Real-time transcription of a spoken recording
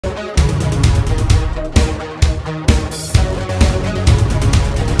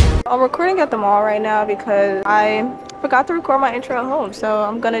I'm recording at the mall right now because I forgot to record my intro at home, so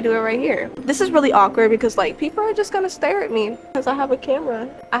I'm gonna do it right here. This is really awkward because like people are just gonna stare at me because I have a camera.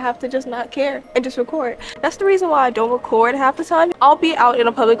 I have to just not care and just record. That's the reason why I don't record half the time. I'll be out in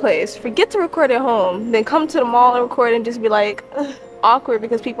a public place, forget to record at home, then come to the mall and record and just be like, ugh, awkward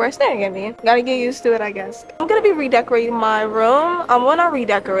because people are staring at me. Gotta get used to it, I guess. I'm gonna be redecorating my room. Well, not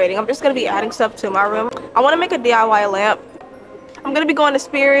redecorating, I'm just gonna be adding stuff to my room. I want to make a DIY lamp. I'm gonna be going to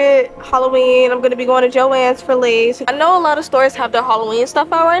Spirit, Halloween. I'm gonna be going to Joann's for lace. I know a lot of stores have their Halloween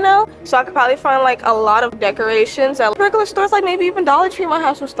stuff out right now, so I could probably find like a lot of decorations at regular stores, like maybe even Dollar Tree might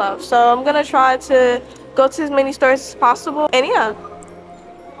have some stuff. So I'm gonna try to go to as many stores as possible, and yeah.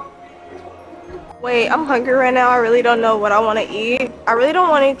 Wait, I'm hungry right now. I really don't know what I want to eat. I really don't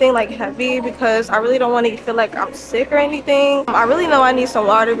want anything like heavy because I really don't want to feel like I'm sick or anything. I really know I need some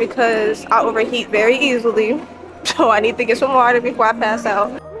water because I overheat very easily. So I need to get some water before I pass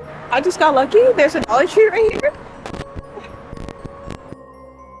out. I just got lucky. There's a Dollar Tree right here.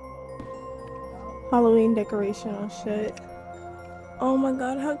 Halloween decoration and shit. Oh my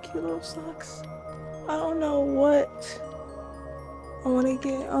god, how cute those socks. I don't know what I want to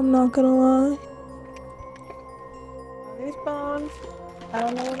get. I'm not gonna lie. These bones. I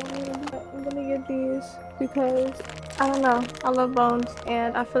don't know what I'm gonna do. I'm gonna get these because I don't know. I love bones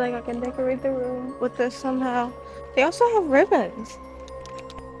and I feel like I can decorate the room with this somehow. They also have ribbons.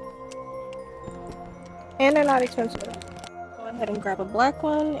 And they're not expensive. Go ahead and grab a black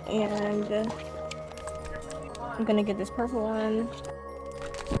one and I'm gonna get this purple one.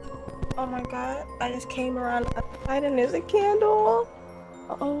 Oh my god, I just came around the side and there's a candle.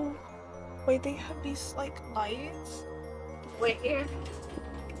 Uh-oh. Wait, they have these like lights. Wait here.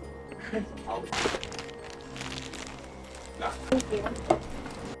 Thank you.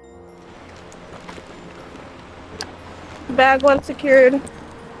 Bag one secured.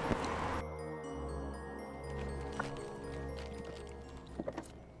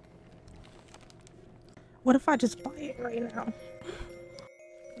 What if I just buy it right now?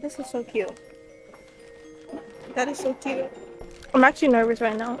 This is so cute. That is so cute. I'm actually nervous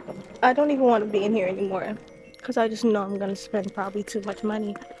right now. I don't even want to be in here anymore because I just know I'm gonna spend probably too much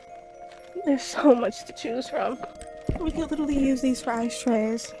money. There's so much to choose from. We could literally use these for ice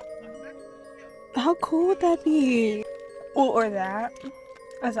trays. How cool would that be? Or that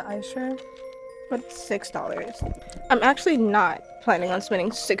as an ice tray, but $6. I'm actually not planning on spending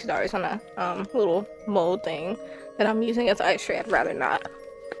 $6 on a little mold thing that I'm using as an ice tray. I'd rather not.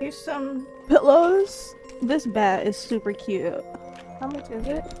 Here's some pillows. This bat is super cute. How much is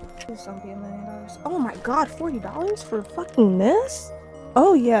it? This don't be $1 million. Oh my god, $40 for fucking this?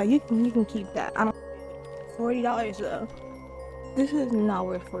 Oh yeah, you can keep that. I don't. $40 though. This is not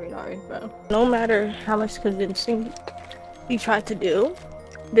worth $40, bro. No matter how much convincing you try to do,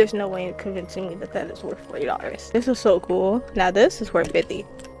 there's no way in convincing me that that is worth $40. This is so cool. Now this is worth $50.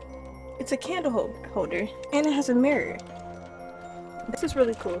 It's a candle holder and it has a mirror. This is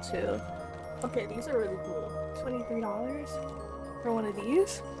really cool too. Okay, these are really cool. $23 for one of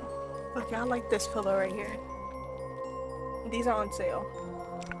these. Okay, I like this pillow right here. These are on sale.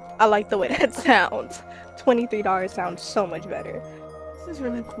 I like the way that sounds. $23 sounds so much better. This is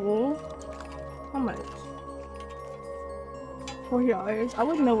really cool. How much? $40. I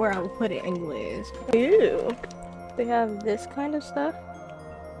wouldn't know where I would put it anyways. Ew. They have this kind of stuff.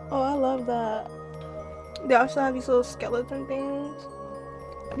 Oh, I love that. They also have these little skeleton things.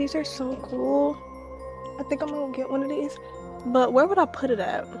 These are so cool. I think I'm gonna get one of these. But where would I put it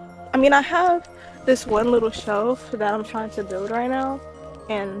at? I mean, I have this one little shelf that I'm trying to build right now.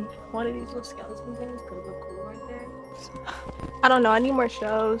 And one of these little skeleton things could look cool right there. I don't know. I need more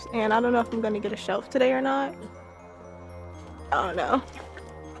shelves. And I don't know if I'm gonna get a shelf today or not. I don't know.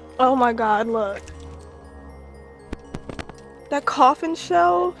 Oh my god, look. That coffin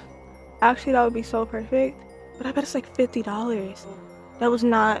shelf. Actually, that would be so perfect. But I bet it's like $50. That was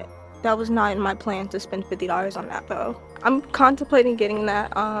not in my plan to spend $50 on that though. I'm contemplating getting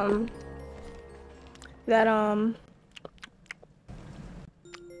that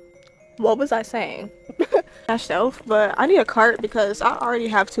what was I saying? That shelf, but I need a cart because I already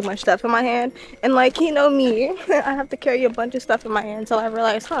have too much stuff in my hand. And like, you know me, I have to carry a bunch of stuff in my hand until I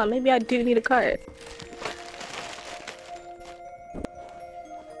realize, huh, maybe I do need a cart.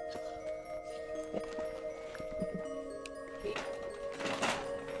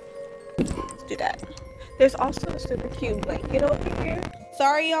 Let's do that. There's also a super cute blanket over here.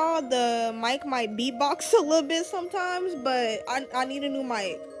 Sorry y'all, the mic might beatbox a little bit sometimes, but I need a new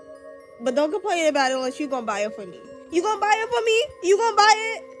mic. But don't complain about it unless you gonna buy it for me. You gonna buy it for me? You gonna buy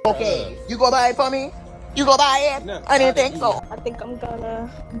it? Okay, you gonna buy it for me? You gonna buy it? No, I didn't think so. I think I'm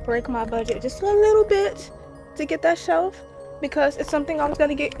gonna break my budget just a little bit to get that shelf because it's something I was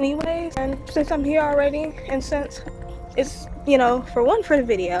gonna get anyways. And since I'm here already, and since it's, you know, for the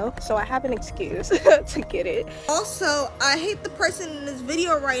video, so I have an excuse to get it. Also, I hate the person in this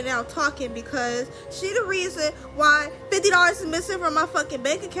video right now talking because she the reason why $50 is missing from my fucking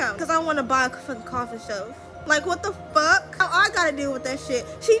bank account because I want to buy a fucking coffin shelf. Like, what the fuck? How I gotta deal with that shit?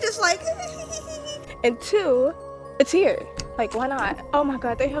 She just like and two, it's here. Like, why not? Oh my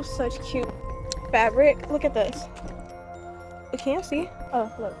god, they have such cute fabric. Look at this. You can't see.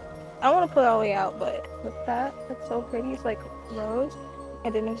 Oh, look. I want to pull it all the way out, but look at that. That's so pretty. It's like rose,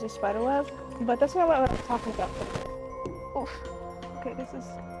 and then there's a spider web. But that's not what I'm talking about. Oof. Okay, this is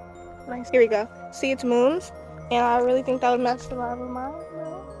nice. Here we go. See, it's moons, and I really think that would match the vibe of mine.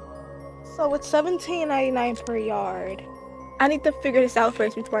 So it's $17.99 per yard. I need to figure this out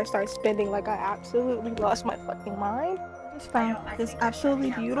first before I start spending like I absolutely lost my fucking mind. I just found this absolutely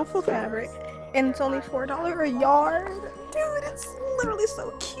beautiful fabric, and it's only $4 a yard. Dude, it's literally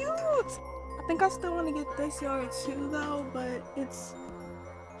so cute. I think I still want to get this yard too though, but it's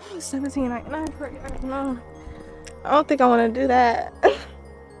 $17.99 per yard. No, I don't think I want to do that.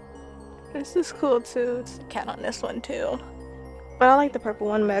 This is cool too. It's a cat on this one too, but I like the purple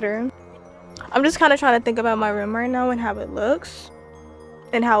one better. I'm just kind of trying to think about my room right now and how it looks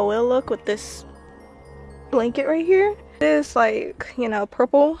and how it will look with this blanket right here. It is like, you know,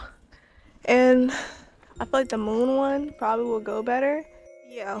 purple, and I feel like the moon one probably will go better.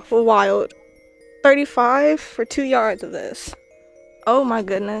 Yeah, wild. 35 for 2 yards of this. Oh my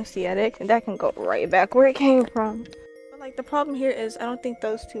goodness. Yeah, that can go right back where it came from. But like the problem here is I don't think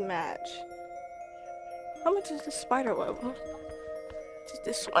those two match. How much is this spider web? Just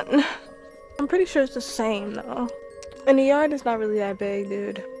this one. I'm pretty sure it's the same though. And the yard is not really that big,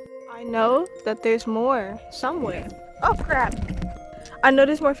 dude. I know that there's more somewhere. Oh crap. I know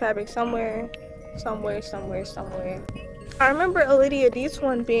there's more fabric somewhere. I remember Lydia D's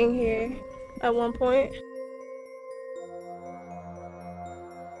one being here at one point.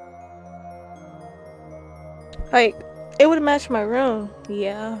 Like, it would match my room,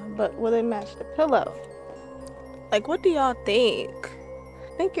 yeah, but will it match the pillow? Like, what do y'all think?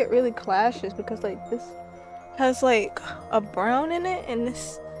 I think it really clashes because like this has like a brown in it and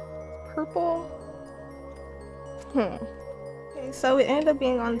this purple. Okay, so it ended up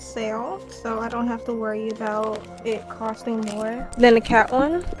being on sale, so I don't have to worry about it costing more than the cat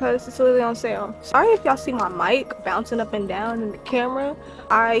one because it's literally on sale. Sorry if y'all see my mic bouncing up and down in the camera.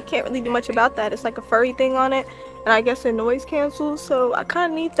 I can't really do much about that. It's like a furry thing on it, and I guess it noise cancels, so I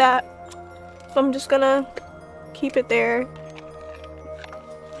kind of need that. So I'm just gonna keep it there.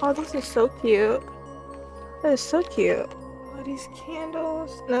 Oh, this is so cute. That is so cute. Oh, these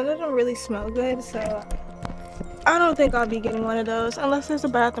candles. None of them really smell good, so I don't think I'll be getting one of those unless there's a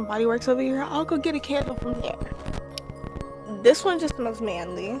Bath and Body Works over here. I'll go get a candle from there. This one just smells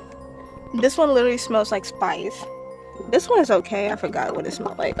manly. This one literally smells like spice. This one is okay. I forgot what it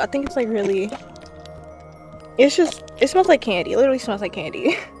smelled like. I think it's like really, it smells like candy. It literally smells like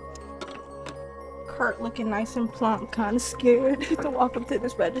candy. Kurt looking nice and plump, kind of scared to walk up to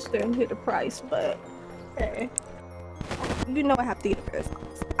this register and hear the price, but hey, you know I have to get a pair of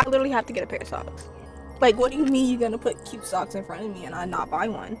socks. I literally have to get a pair of socks. Like, what do you mean you're gonna put cute socks in front of me and I not buy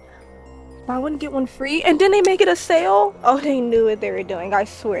one? I wouldn't get one free, and then they make it a sale? Oh, they knew what they were doing. I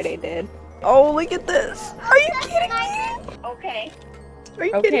swear they did. Oh, look at this. Are you kidding me? Okay. Are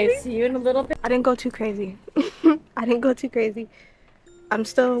you kidding me? See you in a little bit. I didn't go too crazy. I didn't go too crazy. I'm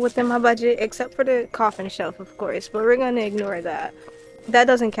still within my budget, except for the coffin shelf, of course, but we're gonna ignore that. That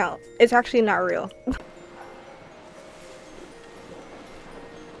doesn't count. It's actually not real.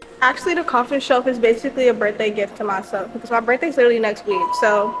 Actually, the coffin shelf is basically a birthday gift to myself because my birthday's literally next week,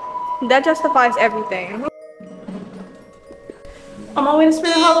 so that justifies everything. On my way to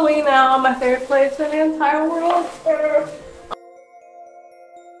spend Halloween now, my favorite place in the entire world.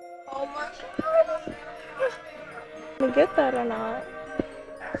 Oh my god. Can I get that or not?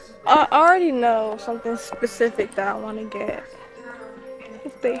 I already know something specific that I want to get.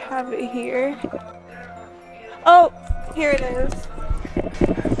 If they have it here. Oh, here it is.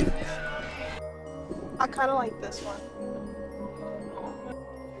 I kind of like this one.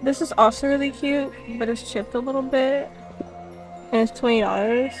 This is also really cute, but it's chipped a little bit. And it's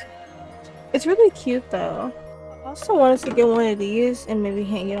 $20. It's really cute though. I also wanted to get one of these and maybe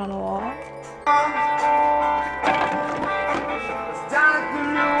hang it on the wall.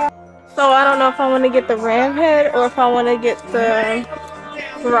 So I don't know if I want to get the ram head or if I want to get the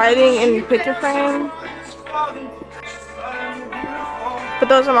writing in picture frame. But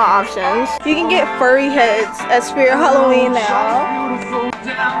those are my options. You can get furry heads at Spirit Halloween now.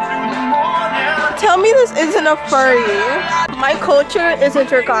 Tell me this isn't a furry. My culture isn't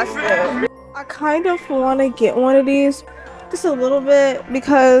your costume. I kind of want to get one of these, just a little bit,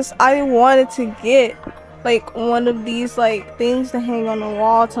 because I wanted to get like one of these like things to hang on the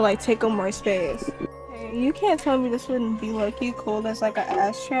wall to like take up more space. Hey, you can't tell me this wouldn't be low-key cool as like an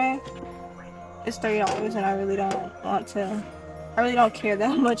ashtray. It's $30 and I really don't care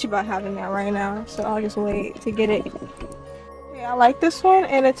that much about having that right now, so I'll just wait to get it. I like this one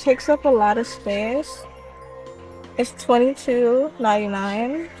and it takes up a lot of space. It's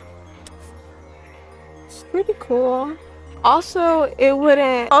 $22.99. It's pretty cool. Also, it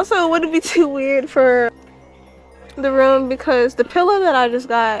wouldn't be too weird for the room because the pillow that I just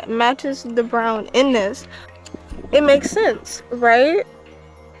got matches the brown in this. It makes sense, right?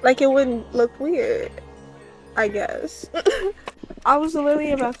 Like, it wouldn't look weird, I guess. I was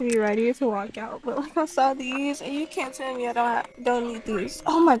literally about to be ready to walk out, but like I saw these, and you can't tell me I don't need these.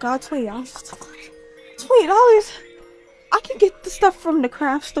 Oh my god, $20. $20! I can get the stuff from the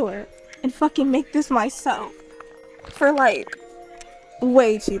craft store and fucking make this myself for like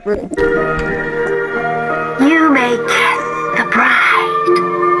way cheaper. You may kiss the bride.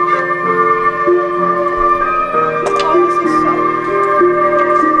 Oh, this is so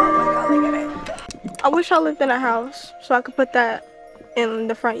oh my god, look at it. I wish I lived in a house so I could put that in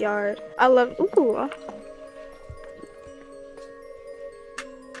the front yard. I love, ooh.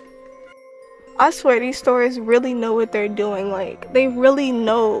 I swear these stores really know what they're doing. Like, they really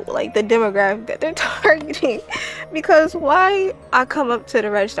know like the demographic that they're targeting. Because why I come up to the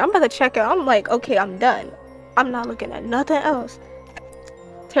register, I'm about to check out, I'm like, okay, I'm done. I'm not looking at nothing else.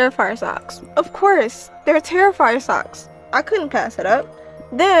 Terrifier socks. Of course, they're Terrifier socks. I couldn't pass it up.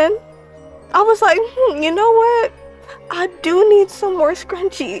 Then I was like, you know what? I do need some more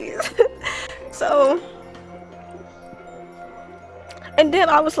scrunchies. So, and then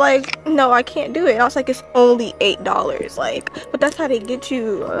I was like, no, I can't do it. And I was like, it's only $8. Like, but that's how they get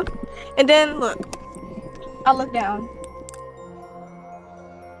you. And then look, I look down.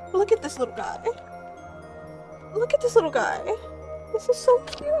 Look at this little guy. Look at this little guy. This is so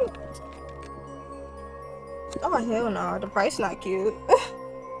cute. Oh hell no, the price not cute.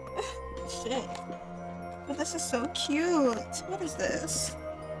 Shit. But this is so cute. What is this?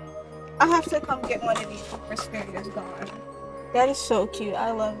 I have to come get one of these before Spirit is gone. That is so cute. I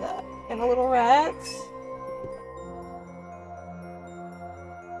love that. And the little rats.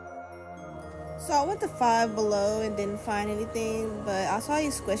 So I went to Five Below and didn't find anything, but I saw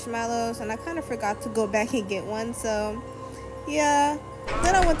these Squishmallows and I kind of forgot to go back and get one, so yeah.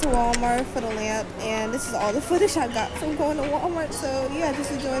 Then I went to Walmart for the lamp, and this is all the footage I got from going to Walmart. So yeah,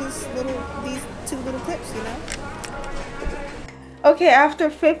 just enjoy these two little clips, you know. Okay,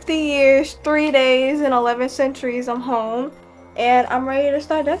 after 50 years, 3 days, and 11 centuries, I'm home, and I'm ready to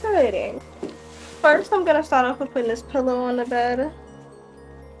start decorating. First, I'm gonna start off with putting this pillow on the bed,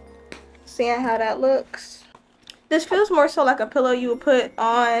 seeing how that looks. This feels more so like a pillow you would put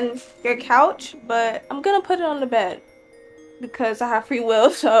on your couch, but I'm gonna put it on the bed because I have free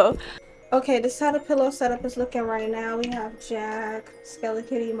will. So okay, this is how the pillow setup is looking right now. We have Jack, Skelly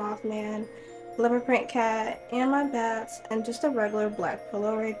Kitty, Mothman, Leopard Print Cat, and my bats, and just a regular black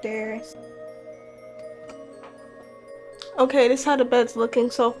pillow right there. Okay, this is how the bed's looking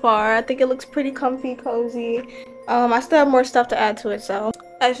so far. I think it looks pretty comfy, cozy. I still have more stuff to add to it, so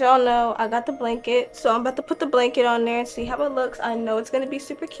as y'all know, I got the blanket, so I'm about to put the blanket on there and see how it looks. I know it's gonna be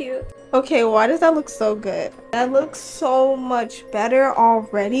super cute. Okay, why does that look so good? That looks so much better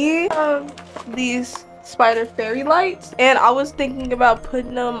already. These spider fairy lights, and I was thinking about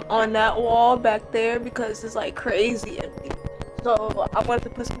putting them on that wall back there because it's like crazy empty. So I wanted to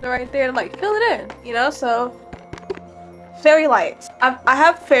put something right there to like fill it in, you know. So fairy lights. I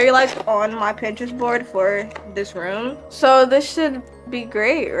have fairy lights on my Pinterest board for this room, so this should be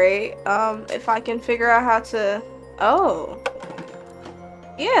great, right? If I can figure out how to, oh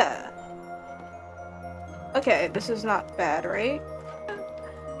yeah, okay, this is not bad, right?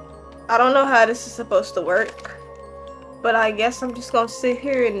 I don't know how this is supposed to work, but I guess I'm just gonna sit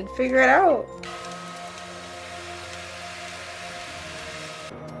here and figure it out.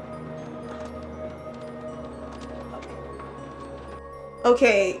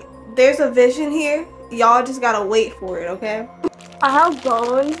 Okay, there's a vision here. Y'all just gotta wait for it, okay? I have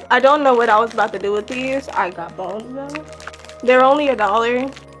bones. I don't know what I was about to do with these. I got bones though. They're only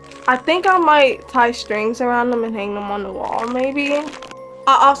 $1. I think I might tie strings around them and hang them on the wall, maybe.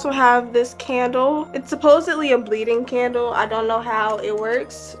 I also have this candle. It's supposedly a bleeding candle. I don't know how it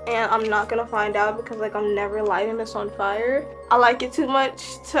works, and I'm not gonna find out because like I'm never lighting this on fire. I like it too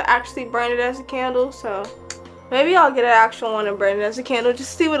much to actually burn it as a candle, so maybe I'll get an actual one and burn it as a candle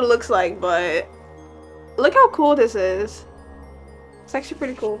just to see what it looks like. But look how cool this is. It's actually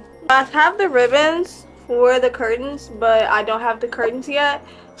pretty cool. I have the ribbons for the curtains, but I don't have the curtains yet,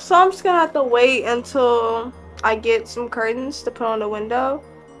 so I'm just gonna have to wait until I get some curtains to put on the window,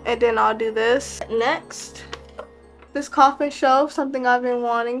 and then I'll do this. Next, this coffin shelf, something I've been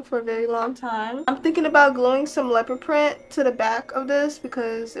wanting for a very long time. I'm thinking about gluing some leopard print to the back of this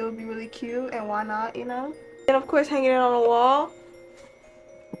because it would be really cute, and why not, you know? And of course, hanging it on the wall.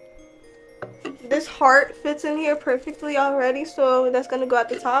 This heart fits in here perfectly already, so that's gonna go at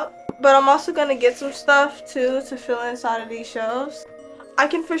the top. But I'm also gonna get some stuff too to fill inside of these shelves. I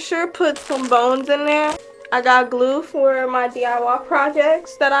can for sure put some bones in there. I got glue for my DIY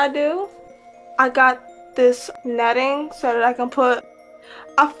projects that I do. I got this netting so that I can put,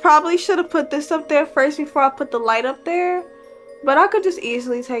 I probably should have put this up there first before I put the light up there, but I could just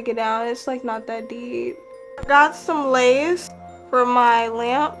easily take it down. It's like not that deep. I got some lace for my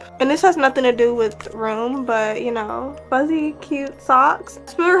lamp, and this has nothing to do with room, but you know, fuzzy cute socks.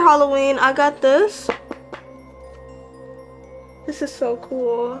 Spirit Halloween, I got this. This is so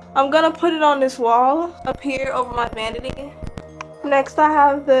cool. I'm gonna put it on this wall up here over my vanity. Next I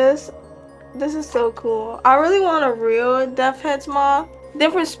have this. This is so cool. I really want a real Death Heads moth.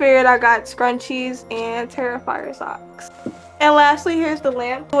 Different Spirit, I got scrunchies and Terrifier socks. And lastly, here's the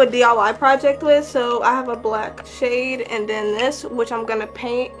lamp to a DIY project with. So I have a black shade and then this, which I'm gonna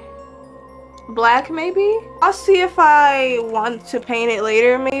paint black maybe. I'll see if I want to paint it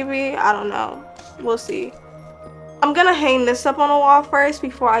later maybe. I don't know. We'll see. I'm gonna hang this up on the wall first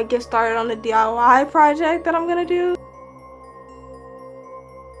before I get started on the DIY project that I'm gonna do.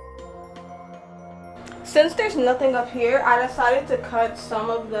 Since there's nothing up here, I decided to cut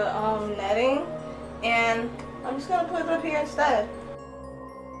some of the netting, and I'm just gonna put it up here instead.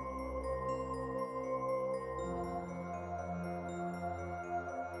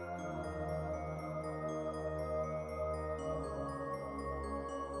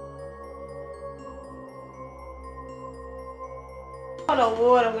 I don't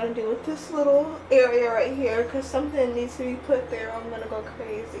know what I'm gonna do with this little area right here because something needs to be put there or I'm gonna go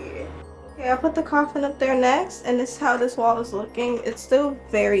crazy. Okay, I put the coffin up there next, and this is how this wall is looking. It's still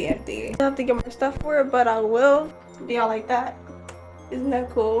very empty. I have to get more stuff for it, but I will. Do y'all like that? Isn't that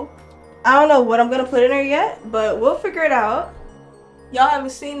cool? I don't know what I'm gonna put in there yet, but we'll figure it out. Y'all haven't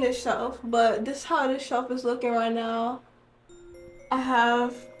seen this shelf, but this is how this shelf is looking right now. I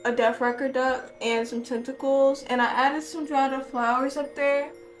have a death record duck and some tentacles, and I added some dried up flowers up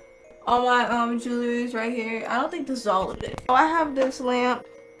there. All my jewelry right here. I don't think this is all of it. So I have this lamp.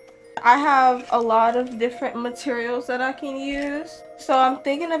 I have a lot of different materials that I can use. So I'm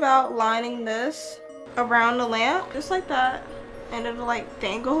thinking about lining this around the lamp, just like that, and it'll like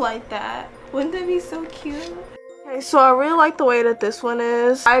dangle like that. Wouldn't that be so cute? Okay, so I really like the way that this one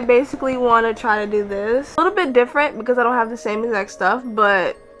is. I basically want to try to do this. A little bit different because I don't have the same exact stuff,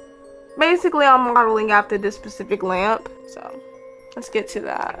 but basically I'm modeling after this specific lamp. So let's get to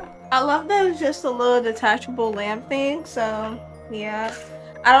that. I love that it's just a little detachable lamp thing, so yeah.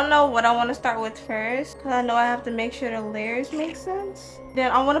 I don't know what I want to start with first because I know I have to make sure the layers make sense. Then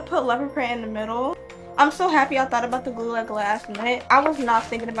I want to put leopard print in the middle. I'm so happy I thought about the glue like last minute. I was not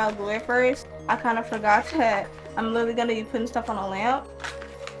thinking about glue at first. I kind of forgot that I'm literally going to be putting stuff on a lamp.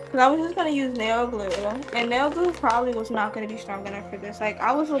 Because I was just going to use nail glue. And nail glue probably was not going to be strong enough for this. Like,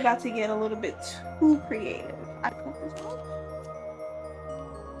 I was about to get a little bit too creative. I put this on.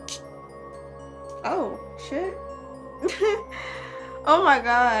 Oh, shit. Oh my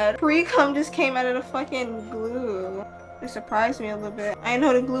god. Pre-cum just came out of the fucking glue. It surprised me a little bit. I didn't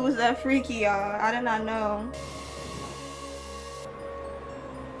know the glue was that freaky, y'all. I did not know.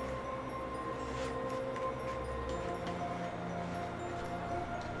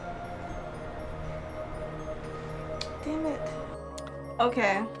 Damn it.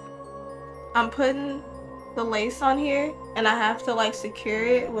 Okay. I'm putting the lace on here, and I have to like secure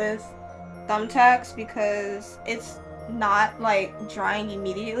it with thumbtacks because it's not like drying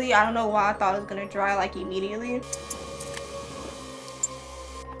immediately. I don't know why I thought it was gonna dry like immediately.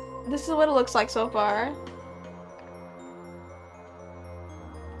 This is what it looks like so far.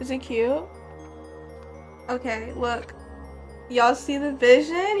 Is it cute? Okay, look. Y'all see the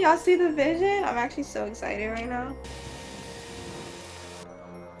vision? Y'all see the vision? I'm actually so excited right now.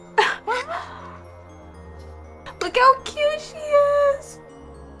 Look how cute she is.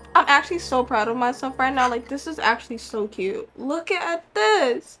 I I'm actually so proud of myself right now. Like, this is actually so cute. Look at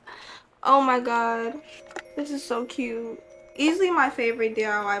this. Oh my god. This is so cute. Easily my favorite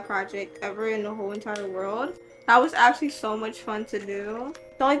DIY project ever in the whole entire world. That was actually so much fun to do.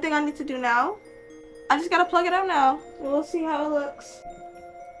 The only thing I need to do now, I just gotta plug it up now. We'll see how it looks.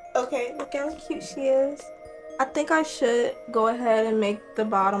 Okay, look how cute she is. I think I should go ahead and make the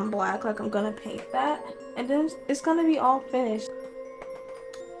bottom black. Like, I'm gonna paint that. And then it's gonna be all finished.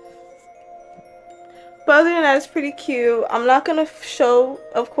 But other than that, it's pretty cute. I'm not gonna show,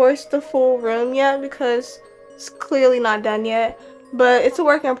 of course, the full room yet because it's clearly not done yet. But it's a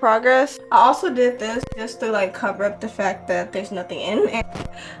work in progress. I also did this just to like cover up the fact that there's nothing in it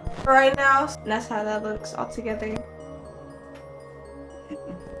right now. And that's how that looks all together.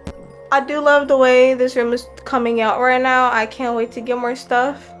 I do love the way this room is coming out right now. I can't wait to get more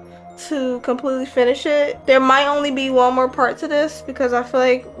stuff to completely finish it. There might only be one more part to this because I feel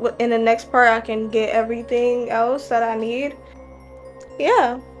like in the next part I can get everything else that I need.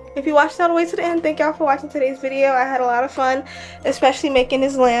 Yeah, if you watched all the way to the end, thank y'all for watching today's video. I had a lot of fun, especially making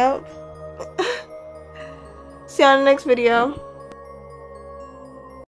this lamp. See you on the next video.